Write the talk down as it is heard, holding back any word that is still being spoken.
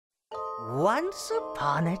Once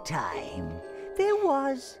upon a time, there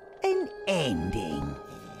was an ending.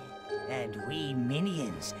 And we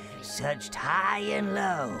minions searched high and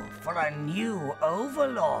low for a new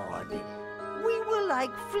Overlord. We were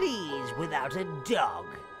like fleas without a dog,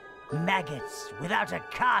 maggots without a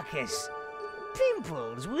carcass,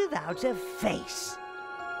 pimples without a face.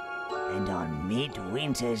 And on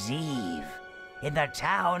Midwinter's Eve, in the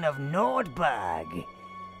town of Nordberg,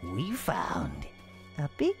 we found a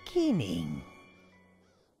beginning.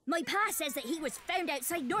 My pa says that he was found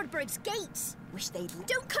outside Nordberg's gates. Wish they'd...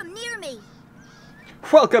 Don't come near me!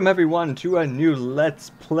 Welcome everyone to a new Let's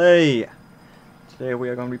Play. Today we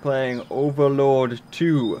are going to be playing Overlord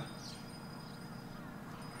 2.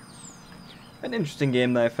 An interesting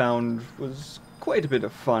game that I found was quite a bit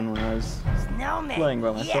of fun when I was playing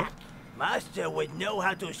by myself. Yeah. Master would know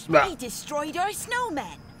how to They destroyed our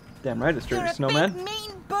snowmen. Damn right, destroyed You're a snowman. Big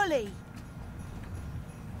mean bully.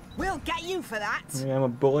 We'll get you for that. Yeah, I'm a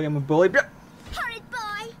bully, Horrid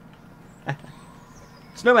boy!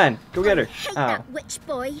 Snowman, go get her. Hate Ow. that witch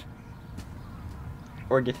boy.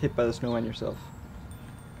 Or get hit by the snowman yourself.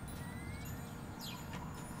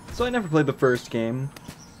 So I never played the first game.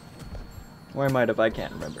 Or I might have, I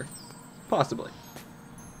can't remember. Possibly.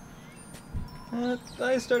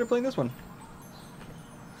 I started playing this one.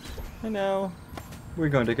 And now, we're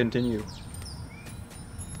going to continue.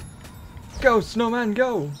 Go, snowman,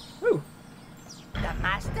 go! Woo! The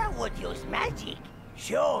master would use magic.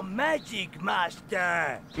 Show magic,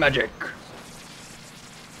 master. Magic!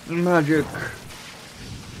 Magic!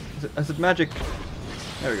 Is it magic?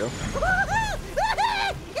 There we go.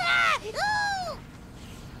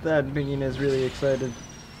 That minion is really excited.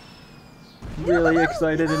 Really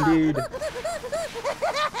excited indeed.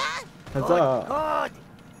 Huzzah! Good.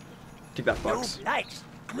 Take that box.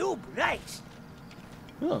 Gloob likes.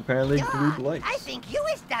 Oh, apparently Gloob likes. I think you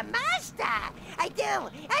is the master. I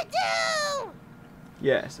do.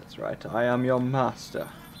 Yes, that's right. I am your master.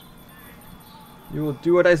 You will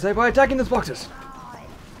do what I say by attacking these boxes.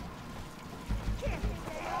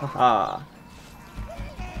 Haha.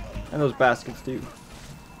 And those baskets too.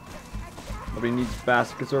 Nobody needs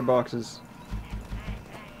baskets or boxes.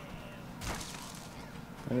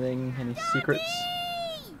 Anything? Any secrets?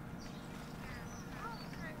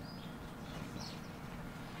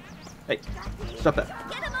 Hey, stop that.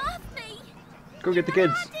 Get him off me! Go get the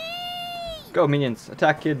kids. Daddy! Go, minions.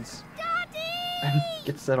 Attack kids. Daddy! And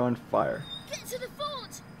get set on fire. Get to the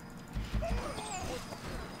fort!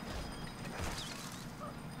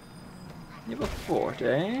 You have a fort,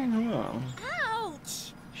 eh? Oh.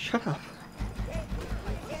 Ouch! Shut up.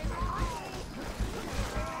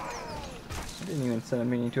 I didn't even send a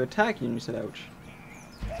minion to attack you and you said ouch.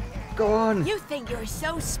 Go on! You think you're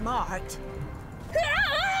so smart.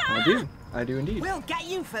 I do. I do indeed. We'll get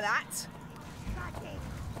you for that.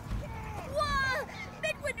 Whoa!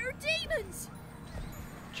 Midwinter demons!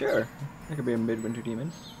 Sure. I could be a midwinter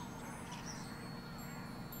demon.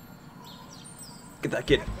 Get that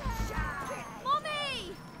kid.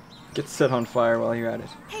 Mommy! Get set on fire while you're at it.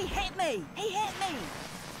 He hit me. He hit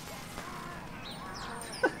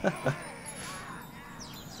me.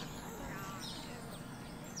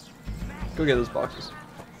 Go get those boxes.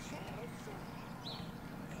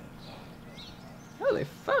 Oh, they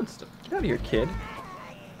found stuff. Get out of here, kid.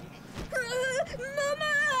 Mama!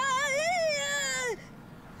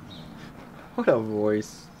 What a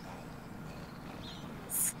voice.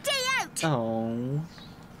 Stay out! Oh.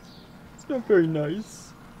 It's not very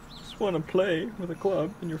nice. Just want to play with a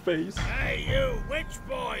club in your face. Hey, you witch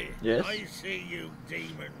boy! Yes? I see you,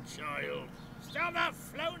 demon child. Stop that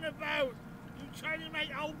floating about! You trying to make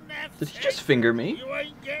old Neff Did you sick? just finger me? You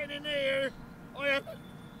ain't getting in here. I have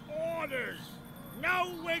orders.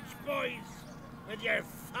 No witch boys with your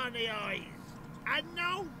funny eyes. And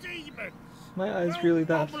no demons. My eyes Don't really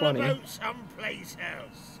that bubble funny? about someplace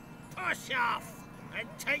else. Push off and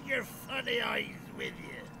take your funny eyes with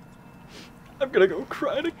you. I'm gonna go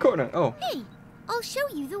cry in a corner. Oh. Hey, I'll show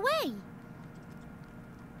you the way.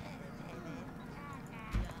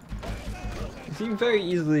 You seem very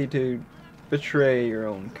easily to betray your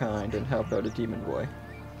own kind and help out a demon boy.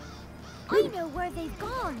 I know where they've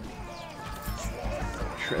gone.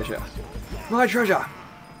 Treasure. My treasure!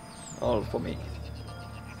 All for me.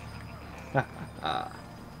 Ha ha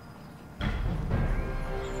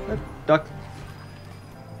ha. Duck.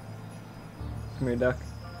 Come here, duck.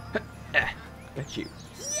 Got you.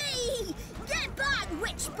 Yay! Get back,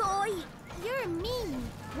 witch boy! You're mean.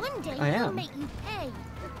 One day I I'll am. make you pay.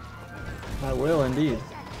 I will indeed.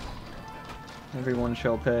 Everyone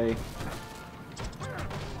shall pay.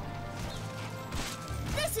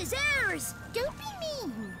 This is ours! Don't be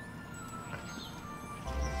mean!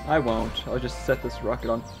 I won't. I'll just set this rocket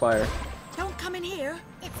on fire. Don't come in here.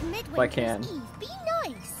 It's Midwinter's I can. Eve. Be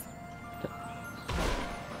nice.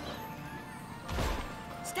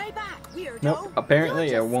 Stay back, weirdo. Nope. Apparently,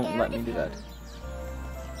 You're it just won't scared let me of do that. him.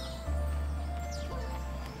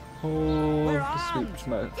 Hold We're the sweet armed.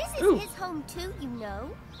 smoke. This is Ooh, his home too, you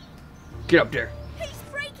know. get up there. He's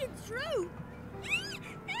breaking through.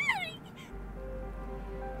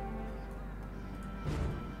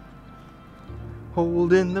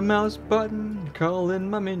 Holding the mouse button, calling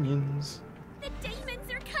my minions. The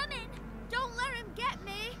demons are coming. Don't let him get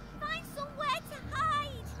me. Find somewhere to hide.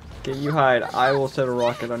 Okay, you hide. I will set a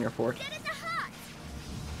rocket on your fort. Get in the hut.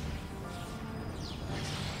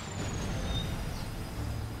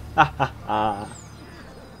 Ha ha ha.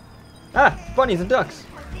 Ah, bunnies and ducks.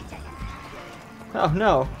 Oh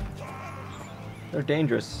no. They're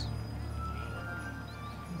dangerous.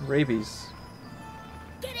 Rabies.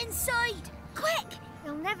 Get inside. Quick.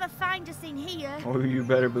 They'll never find us in here. Oh, you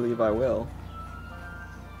better believe I will.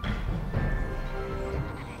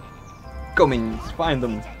 Go minions, find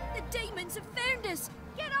them. The demons have found us.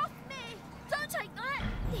 Get off me. Don't take that.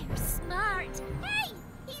 They're smart. Hey,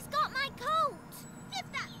 he's got my coat.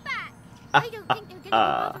 Give that back. I don't think they're going to be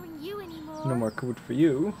bothering you anymore. No more coat for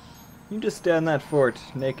you. You just stay in that fort,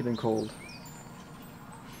 naked and cold.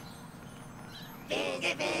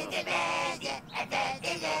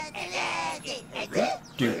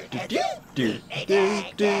 Do do do do do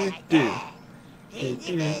do do. Do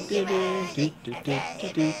do do do do do do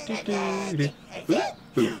do do do. Boop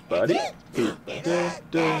boop buddy. Boop da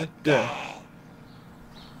da da.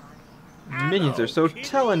 Minions are so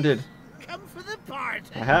talented. Come for the party.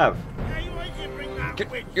 I have. Hey, why'd you bring that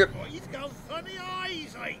Get- witch get- boy? He's got funny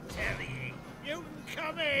eyes, I tell you. You can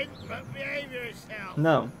come in, but behave yourself.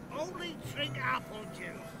 No. Only drink apple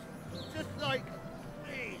juice. Just like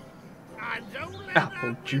me. And don't let Apple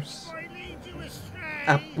that juice. witch boy lead you astray.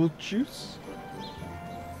 Apple juice?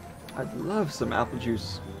 I'd love some apple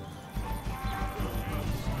juice.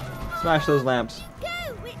 Smash those lamps.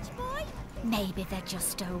 Go, witch boy. Maybe they're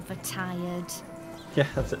just overtired. Yeah,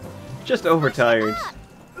 that's it. Just overtired.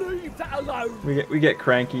 Leave that alone. We get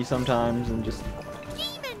cranky sometimes and just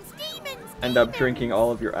Demons, demons, end up demons. drinking all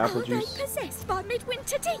of your apple Are juice. they possessed by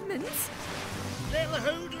midwinter demons? Little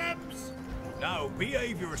hoodlums. No,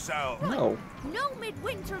 behave yourself. No. No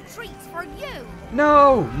midwinter treats for you.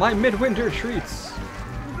 No! My midwinter treats!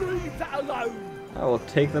 Leave that alone. I will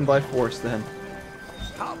take them by force then.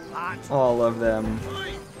 Stop that. All of them.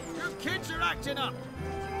 Oi, your kids are acting up.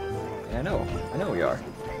 Yeah, I know we are.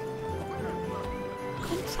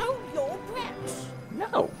 Control your breath.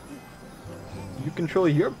 No! You control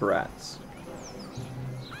your brats.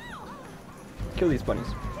 Kill these bunnies.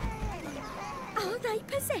 Are they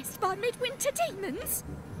possessed by midwinter demons?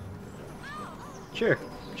 Sure.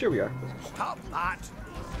 Sure we are. Stop that.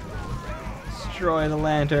 Destroy the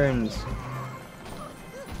lanterns.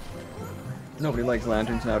 Nobody likes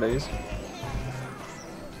lanterns nowadays.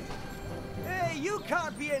 Hey, you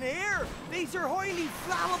can't be in here! These are highly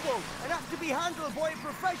flammable and have to be handled by a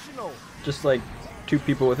professional! Just like two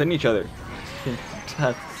people within each other.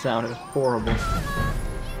 That sounded horrible.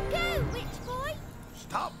 Go, witch boy.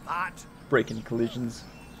 Stop that. Breaking collisions.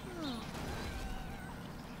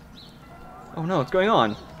 Oh no, what's going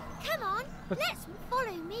on? Come on, let's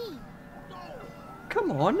follow me.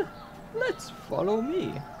 Come on, let's follow me.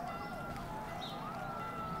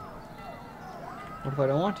 What if I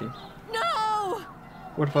don't want to? No!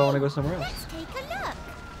 What if I want to go somewhere else? Let's take a look.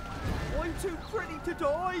 I'm too pretty to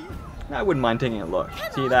die! I wouldn't mind taking a look.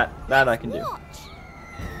 Come See, on, that I can do. Watch.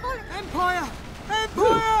 Follow me. Empire!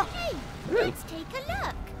 Empire! Hey, Ooh. let's take a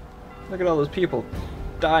look. Look at all those people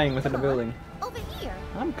dying within a building. Over here.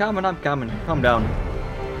 I'm coming, I'm coming. Calm down.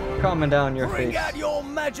 Calming down your Bring face. out your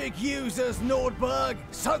magic users, Nordberg,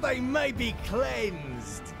 so they may be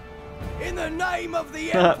cleansed. In the name of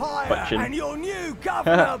the Empire Butchin. and your new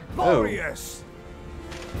governor, Oh. Boreas.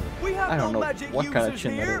 We have I don't no know magic what kind of users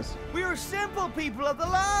chin that here! is. We are simple people of the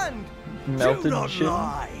land! Do Melted not chin.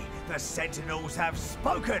 lie. The Sentinels have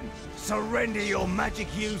spoken. Surrender your magic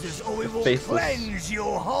users or we will Faceless. cleanse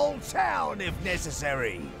your whole town if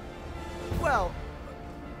necessary. Well,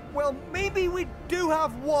 maybe we do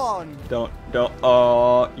have one! Don't.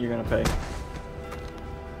 Oh, you're gonna pay.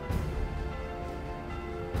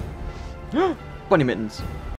 Bunny mittens.